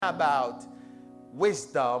about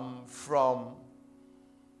wisdom from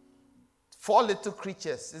 4 little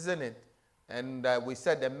creatures, isn't it? And we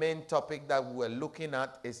said the main topic that we were looking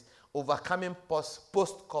at is overcoming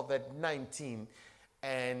post-COVID-19.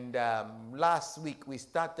 And last week we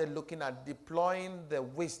started looking at deploying the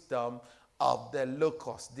wisdom of the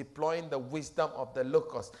locust. Deploying the wisdom of the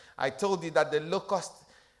locust. I told you that the locusts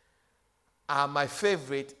are my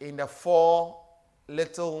favorite in the 4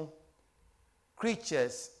 little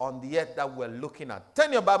creatures on the earth that we're looking at.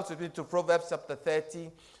 Turn your Bibles with me to Proverbs chapter 30.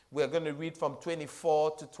 We're going to read from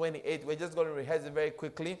 24 to 28. We're just going to rehearse it very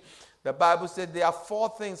quickly. The Bible said there are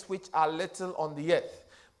 4 things which are little on the earth,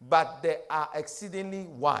 but they are exceedingly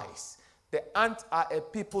wise. The ants are a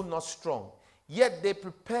people not strong, yet they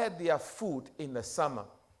prepare their food in the summer.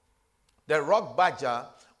 The rock badger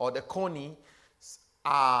or the coney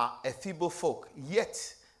are a feeble folk,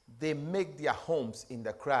 yet they make their homes in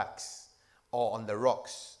the cracks or on the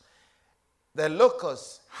rocks. The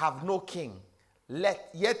locusts have no king,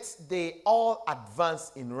 yet they all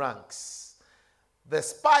advance in ranks. The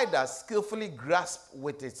spider skillfully grasps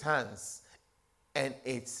with its hands, and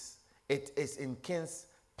it is in king's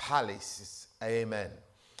palaces. Amen.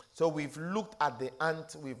 So we've looked at the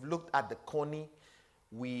ant, we've looked at the coney.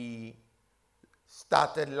 We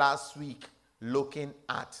started last week looking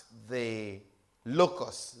at the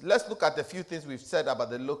locusts. Let's look at a few things we've said about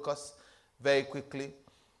the locusts very quickly.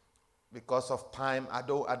 Because of time, I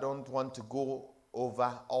don't want to go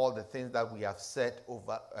over all the things that we have said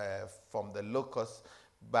over from the locusts,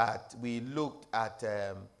 but we looked at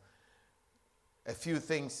a few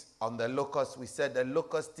things on the locust. We said the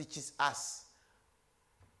locust teaches us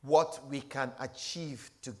what we can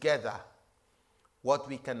achieve together. What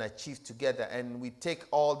we can achieve together. And we take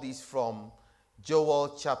all these from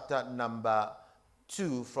Joel chapter number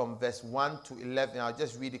 2 from verse 1 to 11. I'll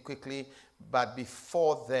just read it quickly. But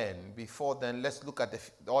before then, let's look at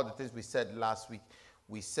all the things we said last week.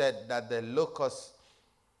 We said that the locusts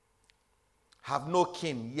have no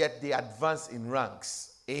king, yet they advance in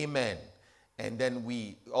ranks. Amen. And then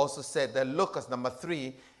we also said the locusts, number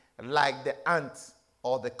 3, like the ant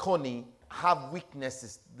or the coney, have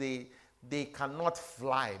weaknesses. They cannot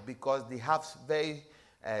fly because they have very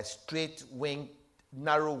straight-winged,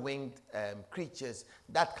 narrow-winged creatures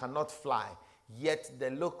that cannot fly. Yet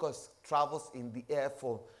the locust travels in the air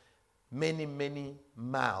for many, many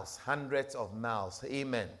miles, hundreds of miles.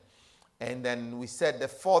 Amen. And then we said the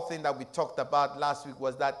 4th thing that we talked about last week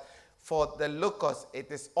was that for the locust, it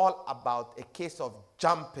is all about a case of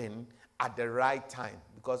jumping at the right time.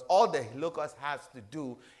 Because all the locust has to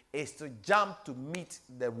do is to jump to meet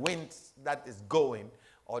the wind that is going,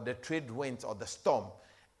 or the trade winds or the storm.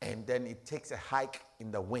 And then it takes a hike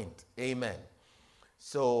in the wind. Amen.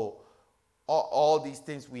 So all these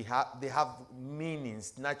things they have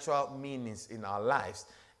meanings, natural meanings in our lives.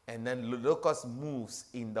 And then locust moves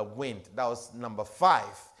in the wind. That was number 5.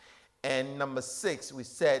 And number 6, we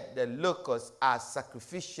said the locusts are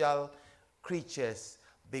sacrificial creatures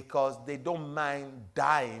because they don't mind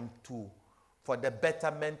dying for the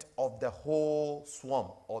betterment of the whole swarm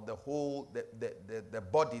or the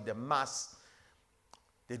body, the mass.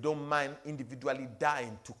 They don't mind individually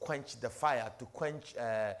dying to quench the fire, to quench,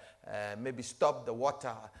 maybe stop the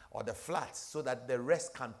water or the floods so that the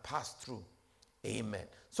rest can pass through. Amen.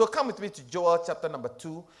 So come with me to Joel chapter number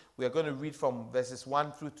 2. We are going to read from verses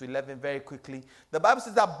 1 through to 11 very quickly. The Bible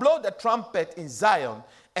says that blow the trumpet in Zion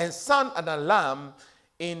and sound an alarm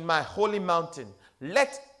in my holy mountain.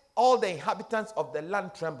 Let all the inhabitants of the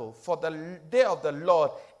land tremble, for the day of the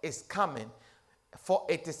Lord is coming, for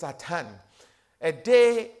it is at hand. A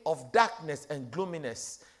day of darkness and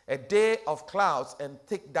gloominess, a day of clouds and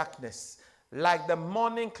thick darkness, like the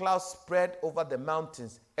morning clouds spread over the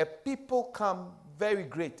mountains. A people come very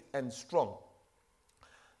great and strong,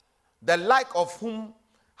 the like of whom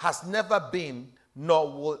has never been,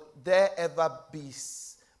 nor will there ever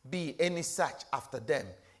be any such after them,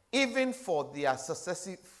 even for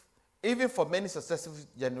many successive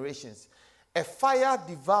generations. A fire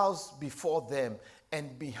devours before them,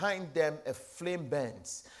 and behind them a flame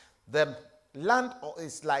burns. The land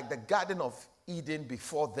is like the Garden of Eden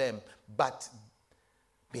before them, but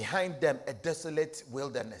behind them a desolate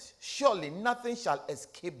wilderness. Surely nothing shall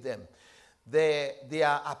escape them. Their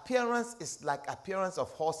appearance is like appearance of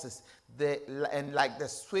horses, and like the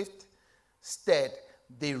swift steed,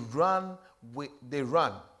 they run.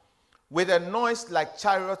 With a noise like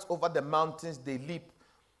chariots over the mountains, they leap.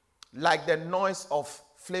 Like the noise of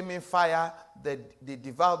flaming fire, they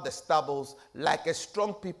devour the stubbles. Like a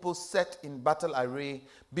strong people set in battle array,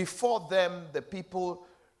 before them the people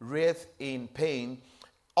writhe in pain.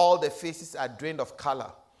 All the faces are drained of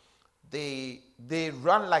color. They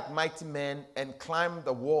run like mighty men and climb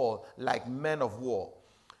the wall like men of war.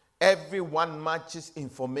 Everyone matches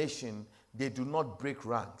information. They do not break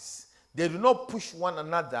ranks. They do not push one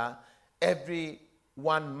another.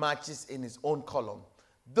 Everyone marches in his own column.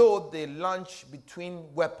 Though they launch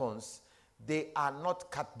between weapons, they are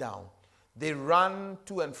not cut down. They run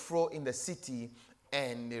to and fro in the city,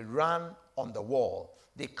 and they run on the wall.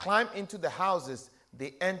 They climb into the houses.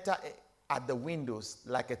 They enter at the windows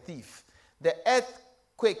like a thief. The earth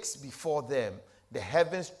quakes before them. The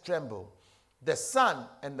heavens tremble. The sun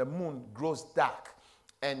and the moon grows dark,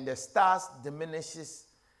 and the stars diminishes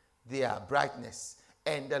their brightness.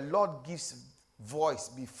 And the Lord gives voice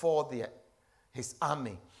before his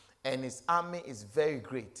army, and his army is very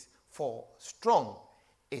great. For strong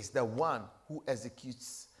is the one who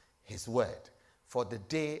executes his word. For the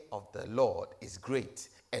day of the Lord is great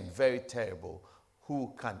and very terrible.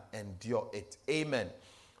 Who can endure it? Amen.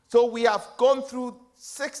 So we have gone through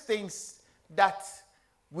 6 things that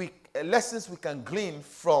lessons we can glean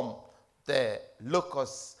from the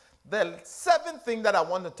locusts. The 7th thing that I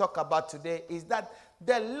want to talk about today is that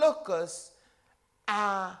the locusts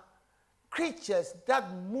are creatures that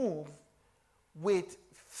move with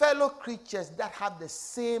fellow creatures that have the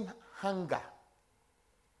same hunger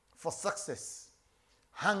for success,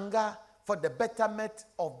 hunger for the betterment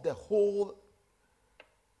of the whole,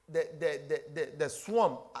 the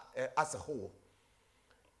swarm as a whole.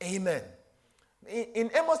 Amen. In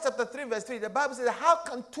Amos chapter 3 verse 3, the Bible says, how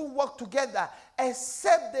can two work together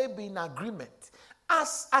except they be in agreement?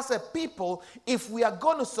 As a people, if we are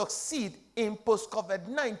going to succeed in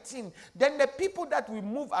post-COVID-19, then the people that we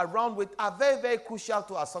move around with are very, very crucial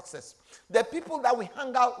to our success. The people that we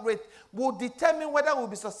hang out with will determine whether we'll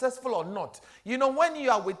be successful or not. You know, when you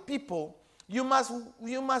are with people, you must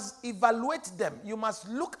evaluate them. You must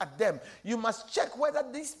look at them. You must check whether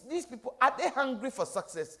these people, are they hungry for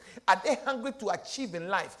success? Are they hungry to achieve in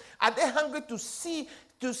life? Are they hungry to see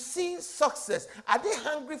success? Are they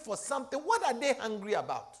hungry for something? What are they hungry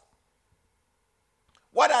about?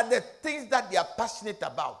 What are the things that they are passionate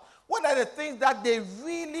about? What are the things that they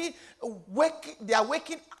really they are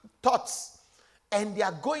waking thoughts and they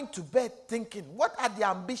are going to bed thinking? What are their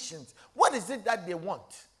ambitions? What is it that they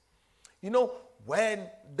want? You know, when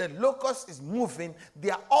the locust is moving,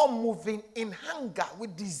 they are all moving in hunger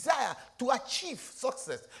with desire to achieve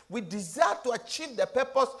success, with desire to achieve the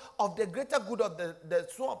purpose of the greater good of the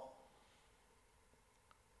swarm.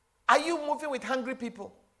 Are you moving with hungry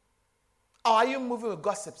people? Or are you moving with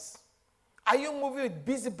gossips? Are you moving with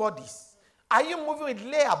busybodies? Are you moving with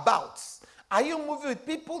layabouts? Are you moving with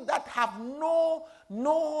people that have no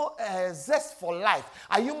zest for life?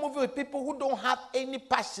 Are you moving with people who don't have any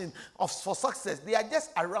passion for success? They are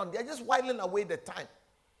just around. They are just whiling away the time.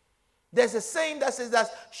 There's a saying that says that,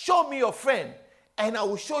 show me your friend and I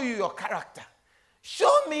will show you your character.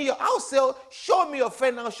 Show me your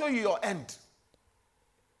friend and I'll show you your end.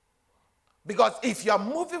 Because if you are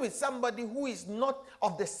moving with somebody who is not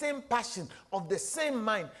of the same passion, of the same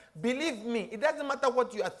mind, believe me, it doesn't matter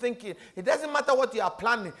what you are thinking. It doesn't matter what you are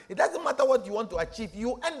planning. It doesn't matter what you want to achieve.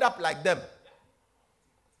 You end up like them.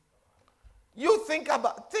 You think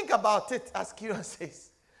about it, as Kieran says.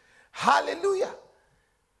 Hallelujah.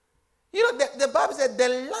 You know, the Bible said the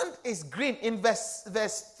land is green. In verse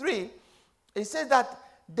 3, it says that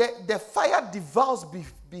the fire devours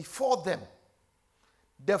before them.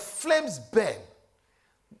 The flames burn.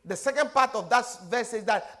 The second part of that verse says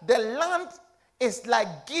that the land is like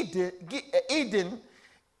Eden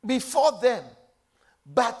before them,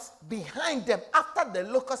 but behind them, after the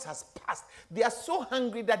locust has passed, they are so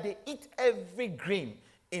hungry that they eat every green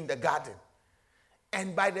in the garden.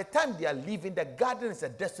 And by the time they are leaving, the garden is a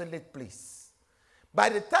desolate place. By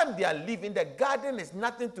the time they are leaving, the garden is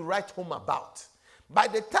nothing to write home about. By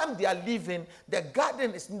the time they are leaving, the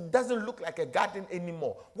garden doesn't look like a garden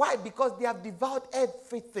anymore. Why? Because they have devoured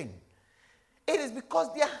everything. It is because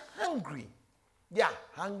they are hungry. They are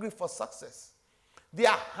hungry for success. They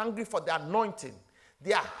are hungry for the anointing.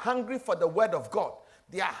 They are hungry for the word of God.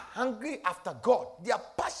 They are hungry after God. They are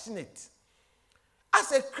passionate.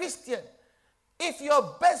 As a Christian, if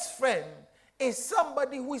your best friend is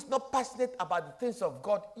somebody who is not passionate about the things of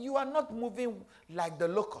God, you are not moving like the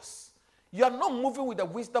locusts. You are not moving with the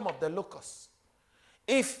wisdom of the locusts.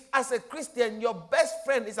 If, as a Christian, your best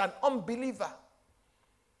friend is an unbeliever,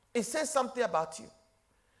 it says something about you.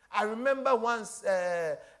 I remember once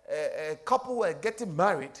a couple were getting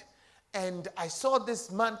married, and I saw this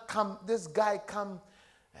guy come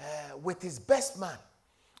with his best man.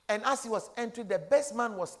 And as he was entering, the best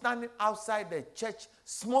man was standing outside the church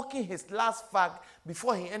smoking his last fag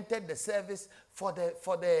before he entered the service for the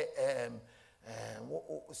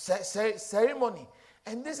ceremony.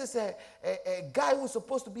 And this is a guy who's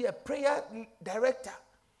supposed to be a prayer director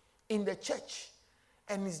in the church.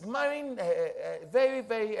 And he's marrying a very,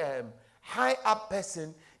 very high up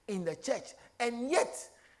person in the church. And yet,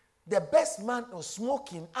 the best man was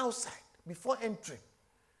smoking outside before entering.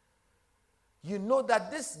 You know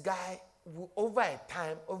that this guy, over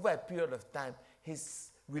a period of time,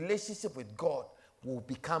 his relationship with God will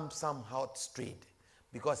become somehow strained.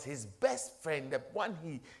 Because his best friend, the one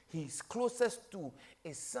he's closest to,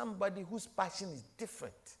 is somebody whose passion is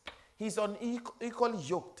different. He's unequally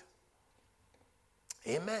yoked.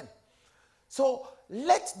 Amen. So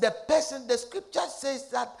let the person, the scripture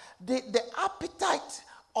says that the appetite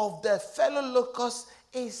of the fellow locust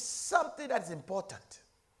is something that's important.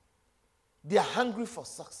 They are hungry for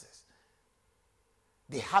success.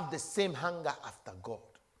 They have the same hunger after God.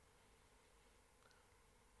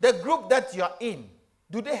 The group that you are in,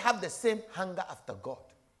 do they have the same hunger after God?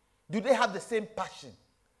 Do they have the same passion?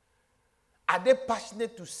 Are they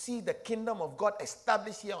passionate to see the kingdom of God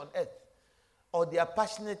established here on earth? Or they are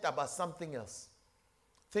passionate about something else?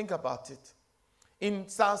 Think about it. In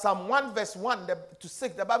Psalm 1 verse 1 to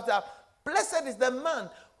 6, the Bible says, blessed is the man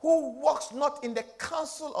who walks not in the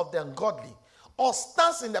counsel of the ungodly, or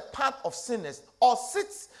stands in the path of sinners, or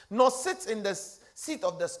sits in the seat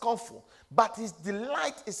of the scornful, but his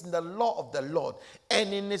delight is in the law of the Lord,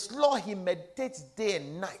 and in his law he meditates day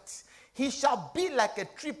and night. He shall be like a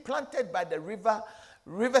tree planted by the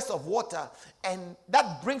rivers of water, and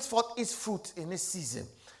that brings forth its fruit in its season,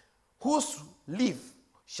 whose leaf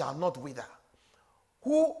shall not wither.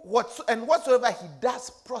 And whatsoever he does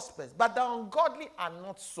prospers, but the ungodly are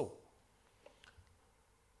not so.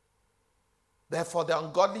 Therefore the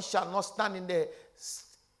ungodly shall not stand in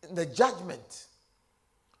the judgment,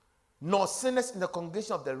 nor sinners in the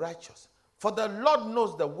congregation of the righteous. For the Lord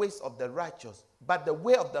knows the ways of the righteous, but the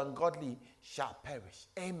way of the ungodly shall perish.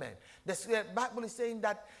 Amen. The Bible is saying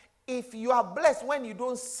that if you are blessed when you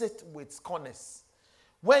don't sit with scorners,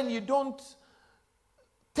 when you don't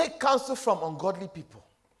take counsel from ungodly people,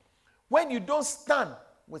 when you don't stand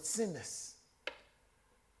with sinners,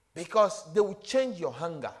 because they will change your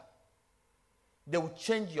hunger, they will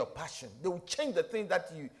change your passion, they will change the thing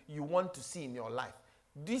that you want to see in your life.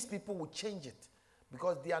 These people will change it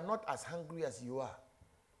because they are not as hungry as you are.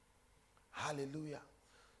 Hallelujah.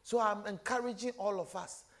 So I'm encouraging all of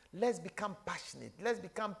us, let's become passionate. Let's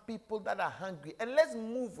become people that are hungry. And let's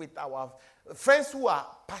move with our friends who are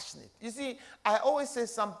passionate. You see, I always say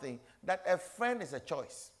something, that a friend is a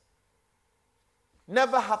choice.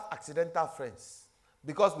 Never have accidental friends.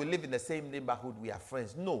 Because we live in the same neighborhood, we are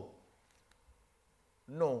friends. No.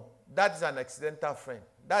 No, that's an accidental friend.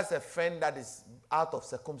 That's a friend that is out of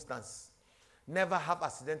circumstance. Never have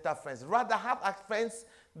accidental friends. Rather have friends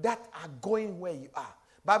that are going where you are.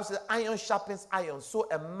 Bible says iron sharpens iron, so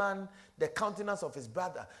a man the countenance of his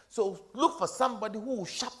brother. So look for somebody who will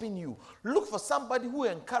sharpen you. Look for somebody who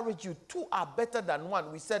will encourage you. Two are better than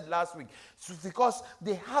one, we said last week. So because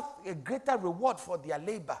they have a greater reward for their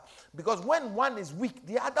labor. Because when one is weak,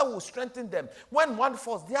 the other will strengthen them. When one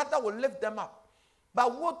falls, the other will lift them up.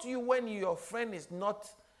 But woe to you when your friend is not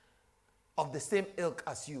of the same ilk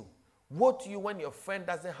as you. Woe to you when your friend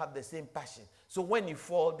doesn't have the same passion. So when you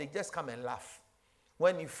fall, they just come and laugh.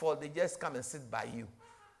 When you fall, they just come and sit by you.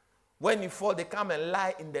 When you fall, they come and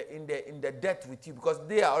lie in the dirt with you because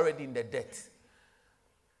they are already in the dirt.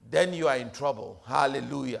 Then you are in trouble.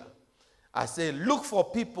 Hallelujah. I say, look for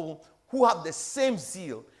people who have the same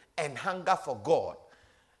zeal and hunger for God,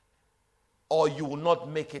 or you will not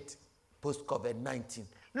make it post-COVID-19.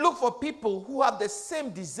 Look for people who have the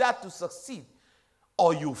same desire to succeed,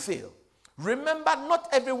 or you fail. Remember, not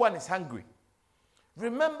everyone is hungry.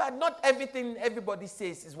 Remember, not everything everybody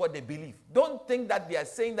says is what they believe. Don't think that they are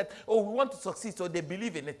saying that, oh, we want to succeed, so they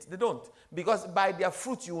believe in it. They don't. Because by their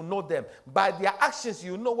fruits, you will know them. By their actions,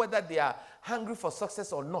 you will know whether they are hungry for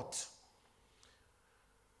success or not.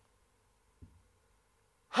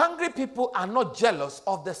 Hungry people are not jealous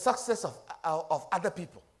of the success of other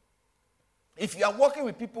people. If you are working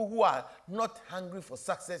with people who are not hungry for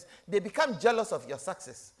success, they become jealous of your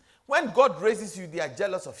success. When God raises you, they are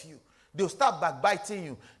jealous of you. They'll start backbiting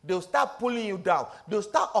you. They'll start pulling you down. They'll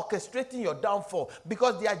start orchestrating your downfall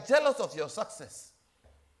because they are jealous of your success.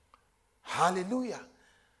 Hallelujah.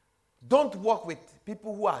 Don't work with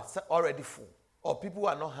people who are already full or people who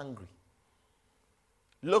are not hungry.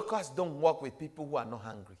 Locusts don't work with people who are not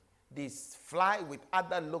hungry. They fly with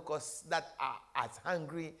other locusts that are as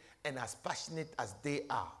hungry and as passionate as they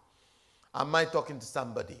are. Am I talking to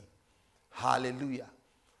somebody? Hallelujah.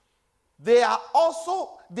 They are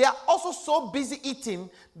also so busy eating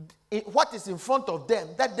what is in front of them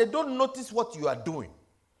that they don't notice what you are doing.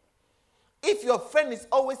 If your friend is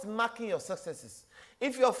always marking your successes,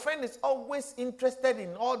 if your friend is always interested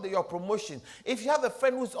in all your promotion, if you have a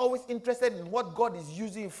friend who's always interested in what God is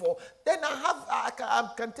using for, then I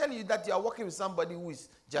can tell you that you are working with somebody who is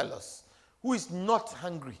jealous, who is not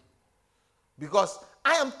hungry. Because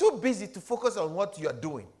I am too busy to focus on what you are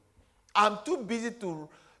doing. I'm too busy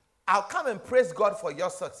I'll come and praise God for your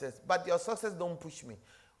success, but your success don't push me.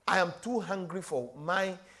 I am too hungry for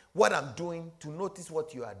what I'm doing to notice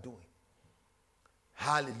what you are doing.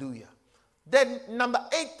 Hallelujah. Then number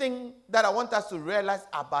 8 thing that I want us to realize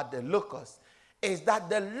about the locust is that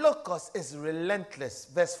the locust is relentless.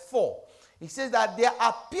 Verse 4. It says that their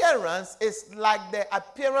appearance is like the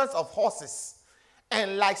appearance of horses,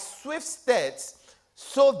 and like swift steeds,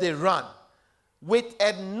 so they run. With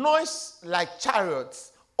a noise like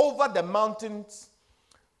chariots, over the mountains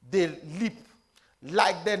they leap.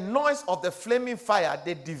 Like the noise of the flaming fire,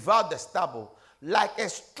 they devour the stubble. Like a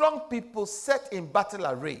strong people set in battle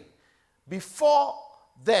array. Before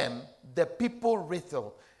them, the people writhe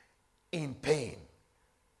in pain.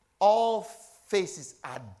 All faces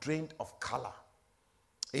are drained of color.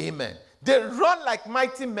 Amen. They run like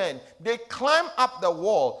mighty men. They climb up the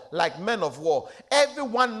wall like men of war.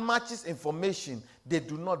 Everyone matches information. They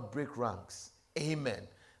do not break ranks. Amen.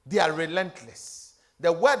 They are relentless.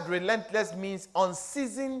 The word relentless means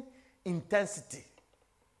unceasing intensity.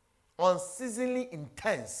 Unceasingly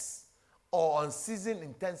intense or unceasing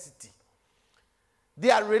intensity. They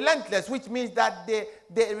are relentless, which means that the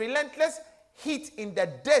relentless heat in the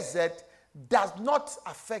desert does not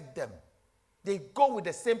affect them. They go with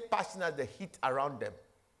the same passion as the heat around them.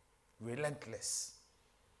 Relentless.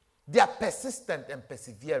 They are persistent and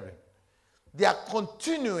persevering. They are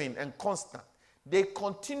continuing and constant. They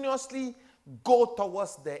continuously go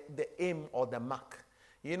towards the aim or the mark.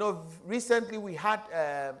 You know, recently we had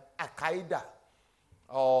Al-Qaeda,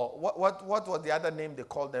 or what was the other name they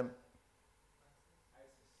called them?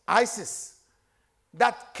 ISIS.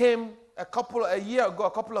 That came a couple of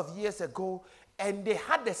years ago, and they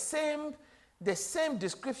had the same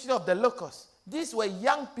description of the locusts. These were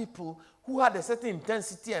young people who had a certain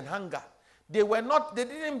intensity and hunger. They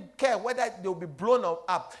didn't care whether they would be blown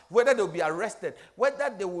up, whether they would be arrested,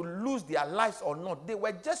 whether they would lose their lives or not. They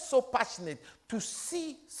were just so passionate to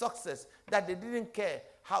see success that they didn't care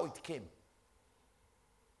how it came.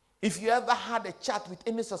 If you ever had a chat with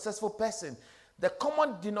any successful person, the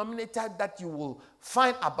common denominator that you will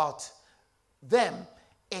find about them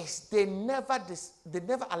is they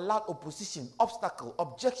never allowed opposition, obstacle,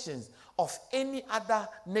 objections of any other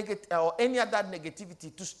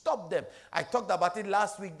negativity to stop them. I talked about it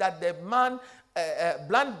last week that the man,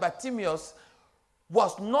 blind Bartimaeus,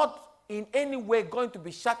 was not in any way going to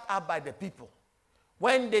be shut up by the people.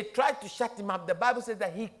 When they tried to shut him up, the Bible says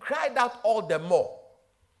that he cried out all the more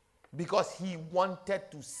because he wanted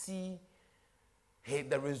to see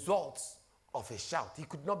the results of a shout. He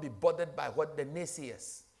could not be bothered by what the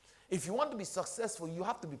naysayers. If you want to be successful, you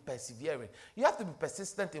have to be persevering. You have to be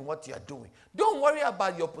persistent in what you are doing. Don't worry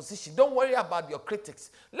about your position. Don't worry about your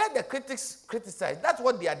critics. Let the critics criticize. That's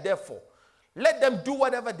what they are there for. Let them do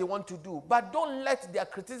whatever they want to do. But don't let their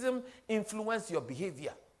criticism influence your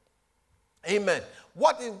behavior. Amen.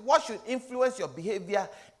 What should influence your behavior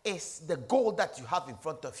is the goal that you have in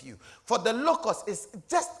front of you. For the locust, it's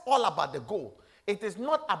just all about the goal. It is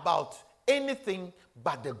not about anything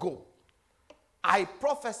but the goal. I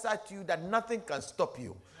prophesy to you that nothing can stop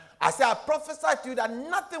you. I say I prophesy to you that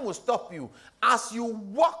nothing will stop you as you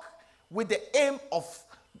walk with the aim of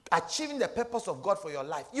achieving the purpose of God for your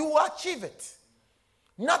life. You will achieve it.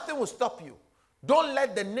 Nothing will stop you. Don't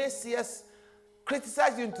let the naysayers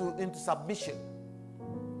criticize you into submission.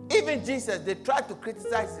 Even Jesus, they tried to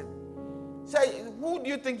criticize him. Say, who do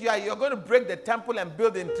you think you are? You're going to break the temple and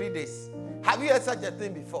build in 3 days. Have you heard such a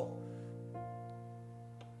thing before?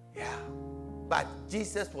 Yeah. But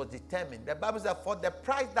Jesus was determined. The Bible says, for the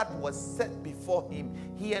price that was set before him,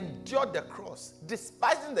 he endured the cross,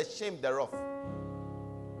 despising the shame thereof.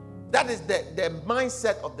 That is the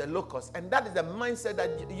mindset of the locust. And that is the mindset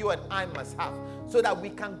that you and I must have. So that we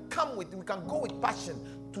can go with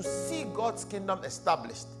passion to see God's kingdom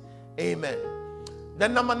established. Amen. The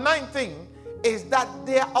number 9 thing is that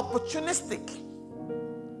they are opportunistic.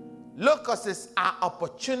 Locusts are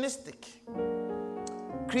opportunistic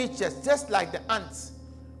creatures, just like the ants,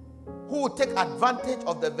 who will take advantage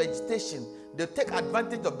of the vegetation. They'll take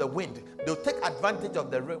advantage of the wind. They'll take advantage of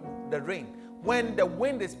the rain. When the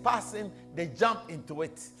wind is passing, they jump into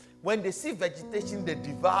it. When they see vegetation, they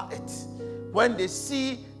devour it. When they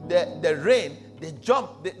see the rain, they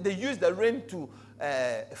jump. They use the rain to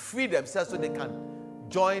free themselves so they can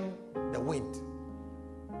join the wind.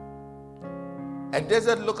 And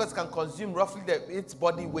desert locusts can consume roughly its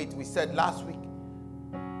body weight, we said last week.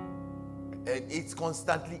 And it's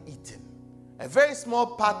constantly eating. A very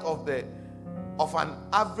small part of an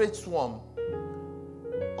average swarm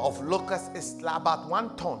of locusts is about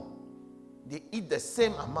 1 ton. They eat the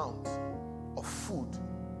same amount of food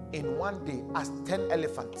in one day as 10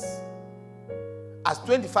 elephants, as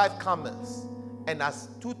 25 camels, and as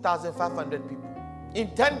 2,500 people.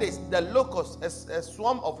 In 10 days, the locusts, a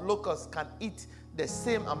swarm of locusts can eat the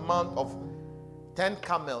same amount of 10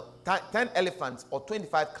 elephants or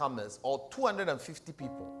 25 camels or 250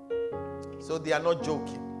 people. So they are not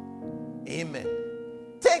joking. Amen.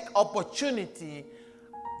 Take opportunity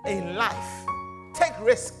in life. Take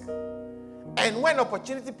risk. And when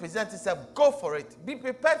opportunity presents itself, go for it. Be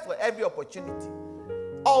prepared for every opportunity.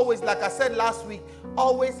 Always, like I said last week,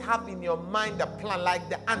 always have in your mind a plan, like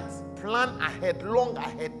the ants. Plan ahead, long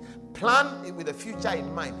ahead. Plan with the future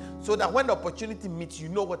in mind, so that when the opportunity meets, you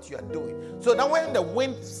know what you are doing. So that when the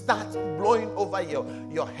wind starts blowing over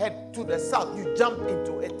your head to the south, you jump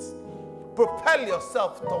into it. Propel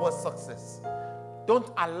yourself towards success. Don't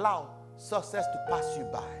allow success to pass you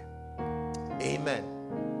by. Amen.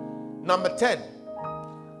 Number 10,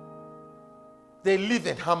 they live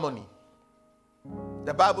in harmony.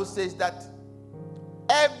 The Bible says that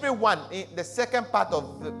everyone, in the second part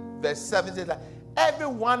of verse 7 says that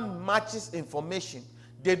everyone matches information.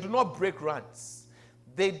 They do not break ranks.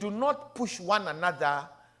 They do not push one another.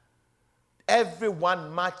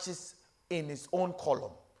 Everyone matches in his own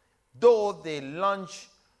column. Though they launch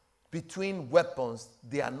between weapons,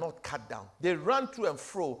 they are not cut down. They run to and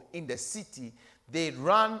fro in the city. They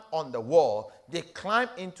run on the wall. They climb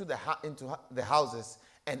into the houses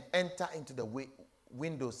and enter into the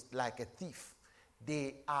windows like a thief.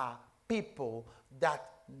 They are people that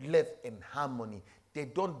live in harmony. They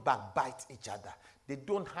don't backbite each other. They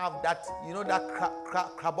don't have that, that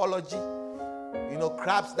crabology.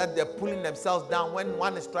 Crabs that they're pulling themselves down. When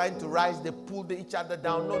one is trying to rise, they pull each other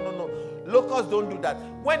down. No. Locusts don't do that.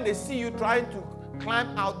 When they see you trying to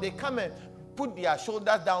climb out, they come and put their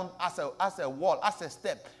shoulders down as a wall, as a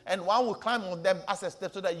step. And one will climb on them as a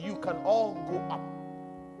step so that you can all go up.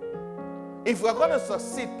 If we're going to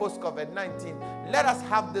succeed post-COVID-19, let us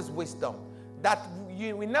have this wisdom that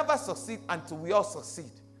we never succeed until we all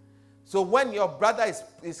succeed. So when your brother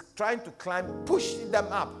is trying to climb, push them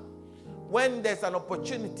up. When there's an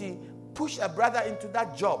opportunity, push a brother into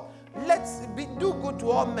that job. Do good to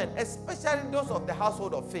all men, especially those of the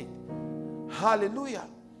household of faith. Hallelujah.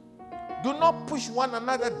 Do not push one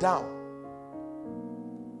another down.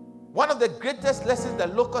 One of the greatest lessons the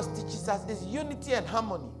locust teaches us is unity and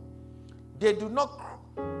harmony. They do not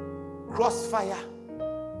crossfire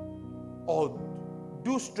or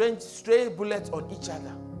do stray bullets on each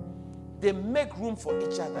other. They make room for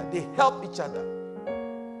each other. They help each other.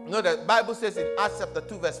 The Bible says in Acts chapter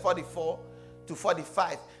 2 verse 44 to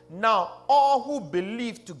 45, now all who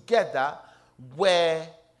believed together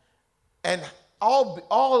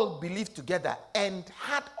all believed together and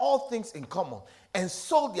had all things in common, and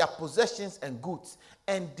sold their possessions and goods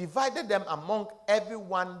and divided them among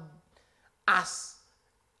everyone as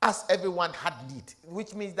everyone had need.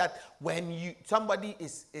 Which means that when somebody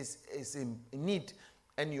is in need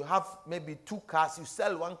and you have maybe 2 cars, you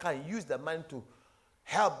sell one car and use the money to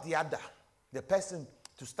help the person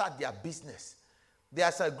to start their business.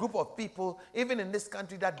 There's a group of people, even in this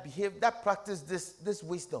country, that practice this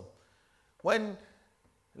wisdom. When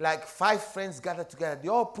like 5 friends gather together, they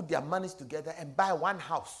all put their monies together and buy one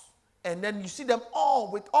house. And then you see them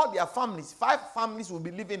all with all their families. 5 families will be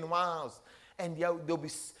living in one house. And they'll be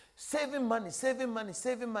saving money.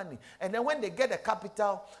 And then when they get the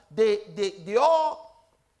capital, they all,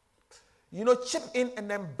 chip in and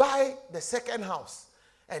then buy the second house.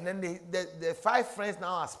 And then the 5 friends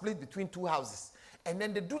now are split between 2 houses. And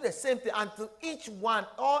then they do the same thing until each one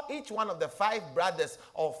of the 5 brothers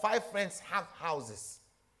or 5 friends have houses.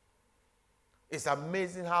 It's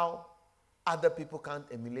amazing how other people can't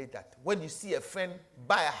emulate that. When you see a friend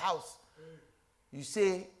buy a house, you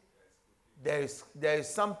say there is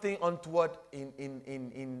something untoward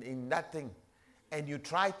in that thing. And you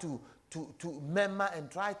try to murmur and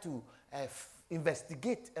try to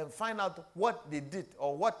investigate and find out what they did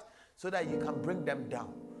or what, so that you can bring them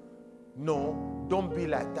down. No, don't be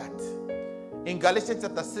like that. In Galatians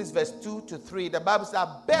chapter 6 verse 2 to 3, the Bible says,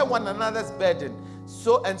 bear one another's burden,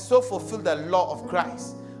 so fulfill the law of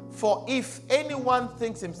Christ. For if anyone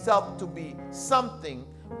thinks himself to be something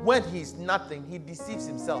when he's nothing, he deceives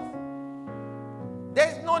himself.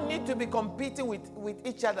 There's no need to be competing with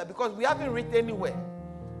each other because we haven't reached anywhere.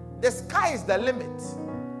 The sky is the limit.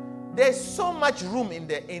 There's so much room in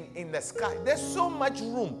the sky. There's so much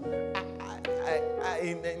room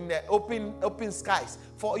in the open skies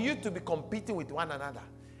for you to be competing with one another.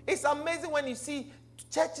 It's amazing when you see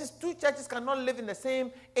two churches cannot live in the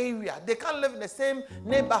same area. They can't live in the same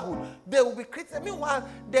neighborhood. They will be critical. Meanwhile,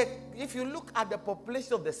 if you look at the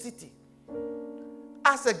population of the city,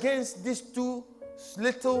 as against these two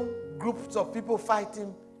little groups of people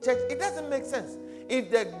fighting church, it doesn't make sense. If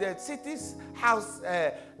the cities house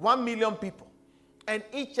 1 million people and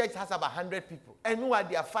each church has about 100 people, and while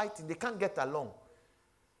they are fighting, they can't get along.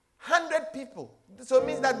 100 people. So it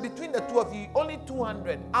means that between the two of you, only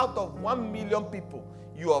 200 out of 1 million people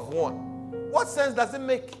you have won. What sense does it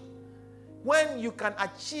make when you can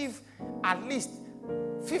achieve at least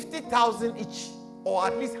 50,000 each or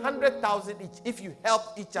at least 100,000 each if you help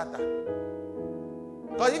each other?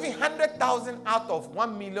 Because even 100,000 out of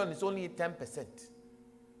 1 million is only 10%.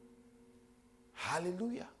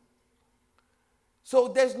 Hallelujah. So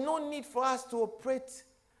there's no need for us to operate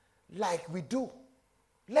like we do.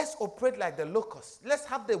 Let's operate like the locusts. Let's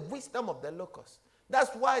have the wisdom of the locusts.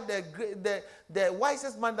 That's why the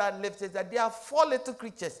wisest man that lived says that there are 4 little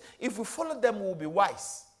creatures. If we follow them, we'll be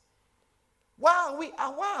wise. Why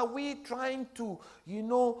are we trying to,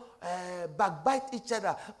 backbite each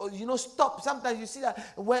other? Or, stop. Sometimes you see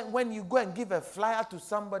that when you go and give a flyer to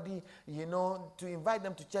somebody, to invite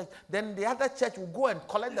them to church, then the other church will go and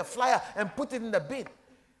collect the flyer and put it in the bin.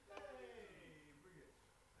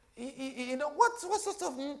 What sort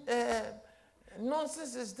of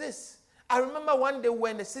nonsense is this? I remember one day we were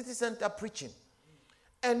in the city center preaching,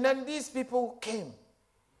 and then these people came.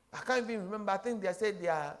 I can't even remember. I think they said they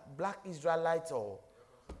are black Israelites or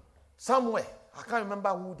somewhere. I can't remember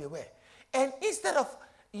who they were. And instead of,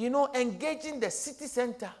 engaging the city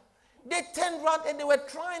center, they turned around and they were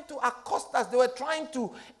trying to accost us. They were trying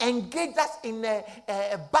to engage us in a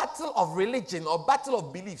battle of religion or battle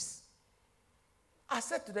of beliefs. I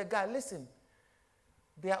said to the guy, listen,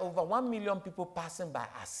 there are over 1 million people passing by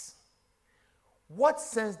us. What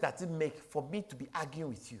sense does it make for me to be arguing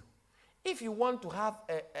with you? If you want to have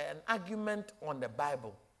an argument on the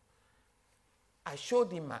Bible, I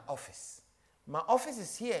showed him my office. My office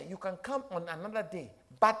is here. You can come on another day.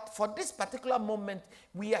 But for this particular moment,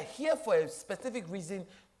 we are here for a specific reason,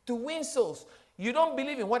 to win souls. You don't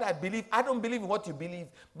believe in what I believe. I don't believe in what you believe.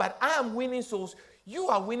 But I am winning souls. You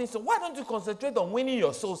are winning souls. Why don't you concentrate on winning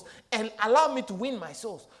your souls and allow me to win my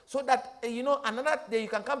souls? So that, another day you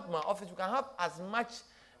can come to my office. You can have as much,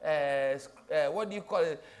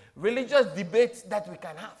 religious debates that we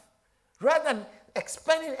can have. Rather than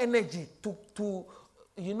expending energy to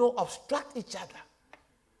obstruct each other.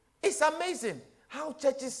 It's amazing how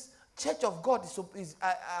Church of God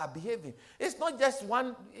are behaving. It's not just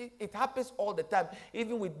one, it happens all the time,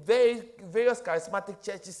 even with various charismatic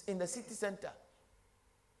churches in the city center.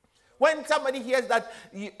 When somebody hears that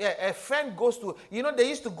a friend goes to, they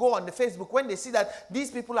used to go on the Facebook, when they see that these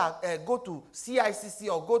people go to CICC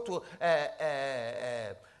or go to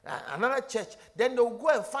another church, then they'll go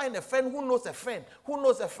and find a friend who knows a friend, who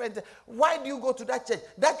knows a friend. Why do you go to that church?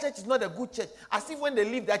 That church is not a good church. As if when they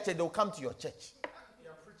leave that church, they'll come to your church.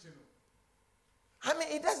 I mean,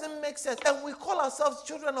 it doesn't make sense. And we call ourselves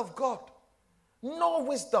children of God. No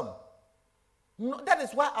wisdom. No, that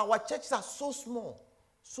is why our churches are so small.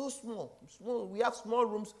 So small. We have small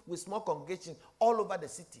rooms with small congregations all over the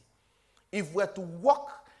city. If we're to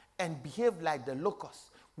walk and behave like the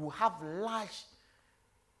locusts, we'll have large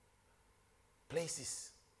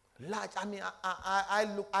places. Large. I mean,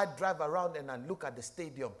 I drive around and I look at the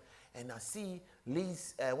stadium and I see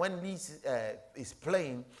Leeds, when Leeds is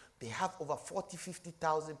playing, they have over 40,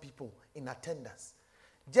 50,000 people in attendance.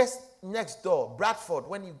 Just next door, Bradford,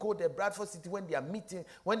 when you go there, Bradford City, when they are meeting,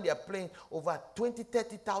 when they are playing, over 20,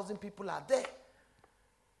 30,000 people are there.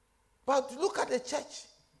 But look at the church.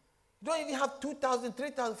 You don't even have 2,000,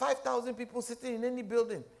 3,000, 5,000 people sitting in any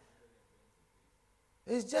building.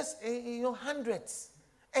 It's just, hundreds.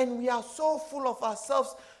 And we are so full of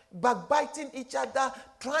ourselves, backbiting each other,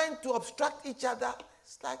 trying to obstruct each other.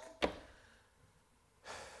 It's like,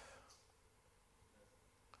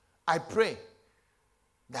 I pray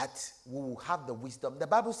that we will have the wisdom. The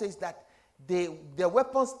Bible says that the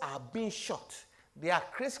weapons are being shot. They are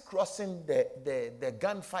crisscrossing the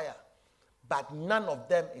gunfire, but none of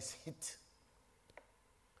them is hit.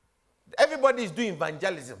 Everybody is doing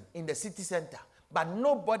evangelism in the city center, but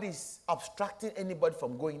nobody is obstructing anybody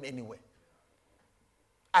from going anywhere.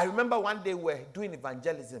 I remember one day we were doing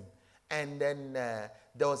evangelism, And then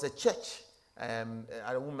there was a church, I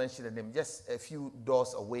won't mention the name, just a few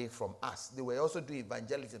doors away from us. They were also doing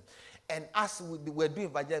evangelism. And as we were doing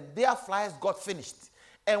evangelism, their flyers got finished.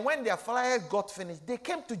 And when their flyers got finished, they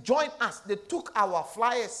came to join us. They took our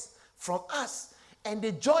flyers from us and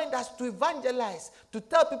they joined us to evangelize, to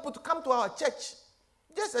tell people to come to our church.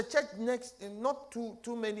 Just a church next, not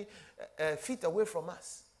too many feet away from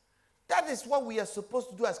us. That is what we are supposed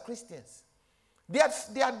to do as Christians. They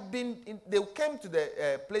came to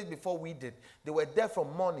the place before we did. They were there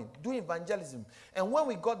from morning doing evangelism. And when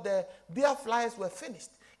we got there, their flyers were finished.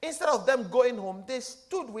 Instead of them going home, they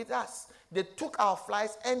stood with us. They took our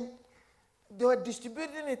flyers and they were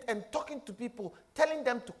distributing it and talking to people, telling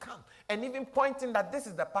them to come, and even pointing that this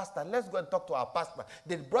is the pastor. Let's go and talk to our pastor.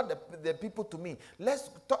 They brought the people to me. Let's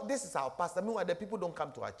talk. This is our pastor. Meanwhile, the people don't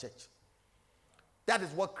come to our church. That is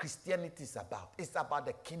what Christianity is about. It's about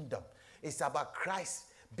the kingdom. It's about Christ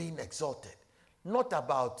being exalted. Not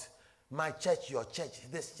about my church, your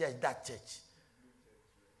church, this church, that church.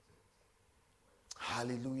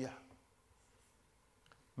 Hallelujah.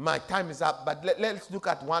 My time is up, but let's look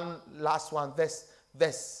at one last one.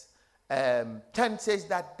 Verse 10 says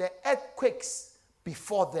that the earth quakes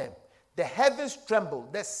before them. The heavens tremble.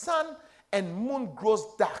 The sun and moon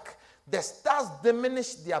grows dark. The stars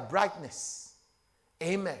diminish their brightness.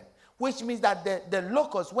 Amen. Which means that the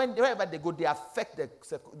locusts, wherever they go, they affect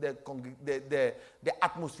the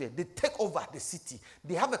atmosphere. They take over the city.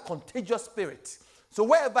 They have a contagious spirit. So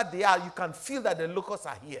wherever they are, you can feel that the locusts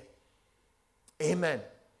are here. Amen.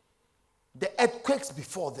 The earth quakes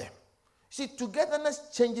before them. See, togetherness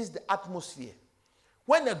changes the atmosphere.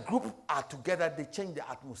 When a group are together, they change the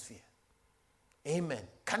atmosphere. Amen.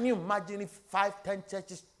 Can you imagine if 5, 10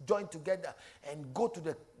 churches join together and go to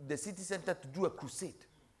the city center to do a crusade?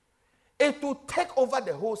 It will take over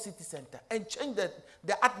the whole city center and change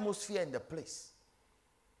the atmosphere in the place.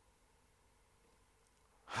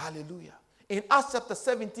 Hallelujah. In Acts chapter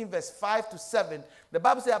 17, verse 5 to 7, the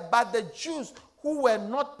Bible says, but the Jews who were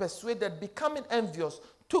not persuaded, becoming envious,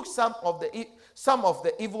 took some of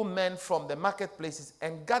the evil men from the marketplaces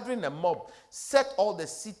and, gathering a mob, set all the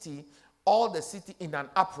city in an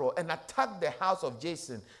uproar and attacked the house of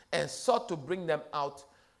Jason and sought to bring them out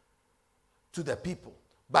to the people.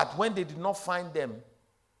 But when they did not find them,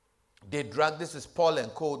 they dragged, this is Paul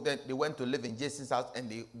and Co. Then they went to live in Jason's house and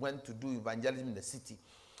they went to do evangelism in the city.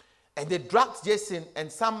 And they dragged Jason and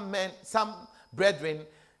some brethren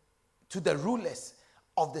to the rulers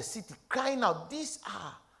of the city, crying out,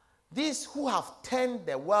 these who have turned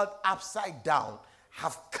the world upside down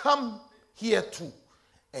have come here too.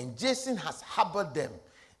 And Jason has harbored them.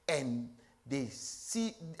 And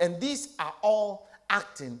these are all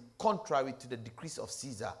acting contrary to the decrees of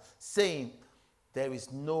Caesar, saying there is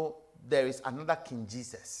another King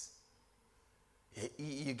Jesus.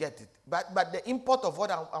 You get it. But the import of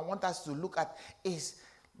what I want us to look at is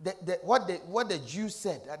what the Jews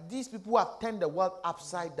said, that these people have turned the world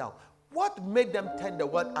upside down. What made them turn the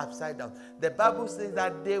world upside down? The Bible says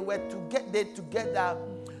that they were together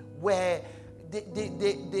where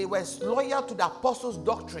they were loyal to the apostles'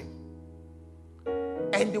 doctrine.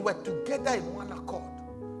 And they were together in one accord.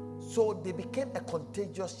 So they became a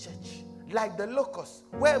contagious church. Like the locusts,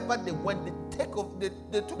 wherever they went,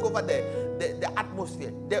 they took over the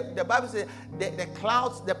atmosphere. The Bible says the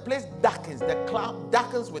clouds, the place darkens. The cloud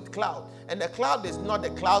darkens with cloud. And the cloud is not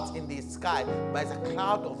the clouds in the sky, but it's a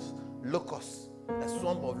cloud of locusts, a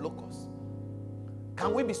swarm of locusts.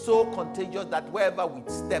 Can we be so contagious that wherever we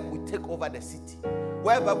step, we take over the city?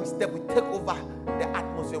 Wherever we step, we take over the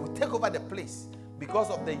atmosphere, we take over the place because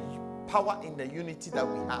of the power in the unity that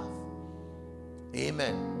we have.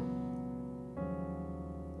 Amen.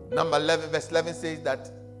 Number 11, verse 11 says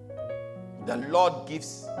that the Lord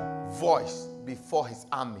gives voice before his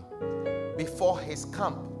army. Before his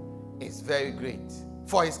camp is very great.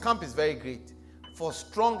 For his camp is very great. For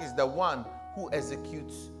strong is the one who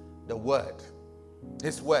executes the word.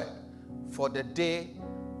 His word. For the day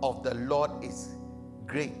of the Lord is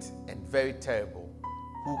great and very terrible.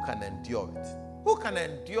 Who can endure it? Who can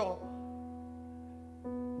endure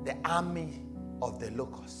the army of the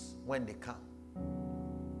locusts when they come?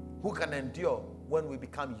 Who can endure when we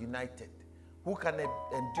become united? Who can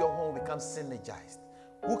endure when we become synergized?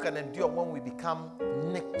 Who can endure when we become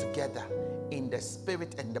knit together in the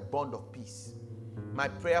spirit and the bond of peace? My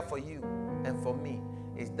prayer for you and for me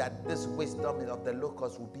is that this wisdom of the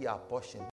locusts will be our portion.